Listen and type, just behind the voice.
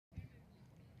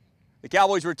The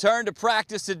Cowboys return to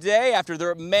practice today after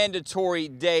their mandatory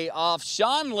day off.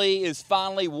 Sean Lee is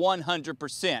finally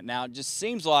 100%. Now, it just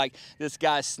seems like this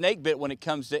guy's snake bit when it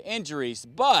comes to injuries.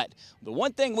 But the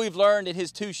one thing we've learned in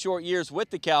his 2 short years with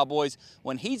the Cowboys,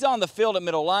 when he's on the field at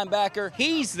middle linebacker,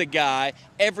 he's the guy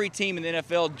every team in the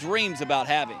NFL dreams about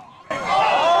having.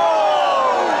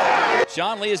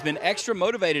 Sean Lee has been extra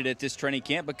motivated at this training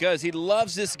camp because he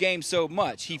loves this game so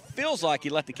much. He feels like he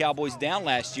let the Cowboys down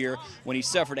last year when he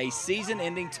suffered a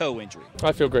season-ending toe injury.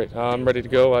 I feel great. I'm ready to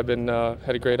go. I've been had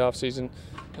a great offseason,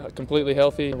 completely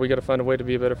healthy. We got to find a way to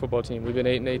be a better football team. We've been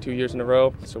 8-8 2 years in a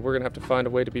row, so we're going to have to find a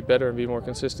way to be better and be more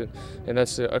consistent, and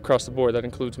that's across the board. That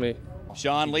includes me.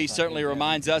 Sean Lee certainly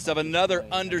reminds us of another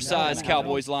undersized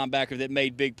Cowboys linebacker that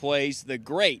made big plays, the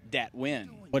great Dat Nguyen.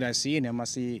 What I see in him, I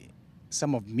see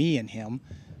some of me in him,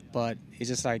 but it's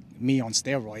just like me on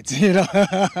steroids, you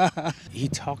know. He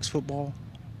talks football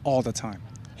all the time.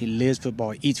 He lives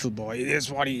football, eats football. It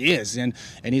is what he is, and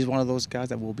he's one of those guys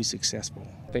that will be successful.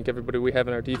 I think everybody we have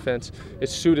in our defense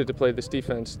is suited to play this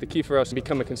defense. The key for us is to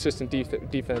become a consistent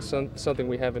defense, something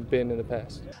we haven't been in the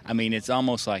past. I mean, it's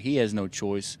almost like he has no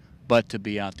choice but to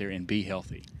be out there and be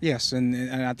healthy. Yes,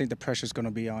 and I think the pressure is going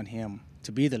to be on him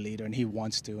to be the leader, and he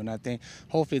wants to. And I think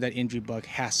hopefully that injury bug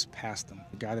has passed him.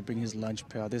 The guy that brings his lunch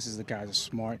pail, this is the guy that's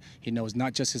smart. He knows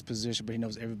not just his position, but he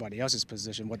knows everybody else's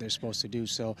position, what they're supposed to do.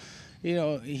 So, you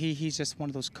know, he's just one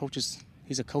of those coaches.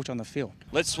 He's a coach on the field.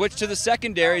 Let's switch to the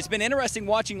secondary. It's been interesting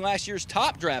watching last year's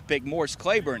top draft pick, Morris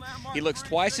Claiborne. He looks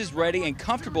twice as ready and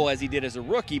comfortable as he did as a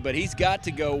rookie, but he's got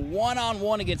to go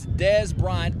one-on-one against Dez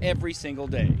Bryant every single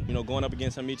day. You know, going up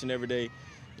against him each and every day,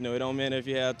 you know, it don't matter if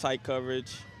you have tight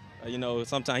coverage. You know,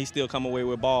 sometimes he still come away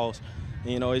with balls.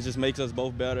 You know, it just makes us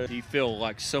both better. Do you feel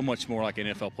like so much more like an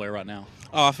NFL player right now?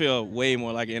 Oh, I feel way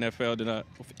more like an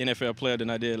NFL player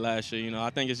than I did last year. You know, I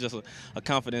think it's just a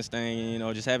confidence thing, you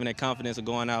know, just having that confidence of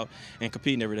going out and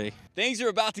competing every day. Things are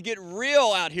about to get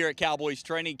real out here at Cowboys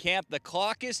training camp. The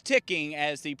clock is ticking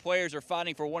as the players are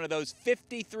fighting for one of those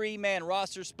 53-man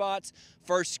roster spots.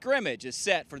 First scrimmage is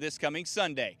set for this coming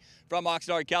Sunday. From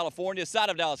Oxnard, California,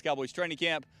 side of Dallas Cowboys training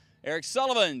camp, Eric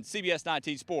Sullivan, CBS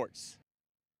 19 Sports.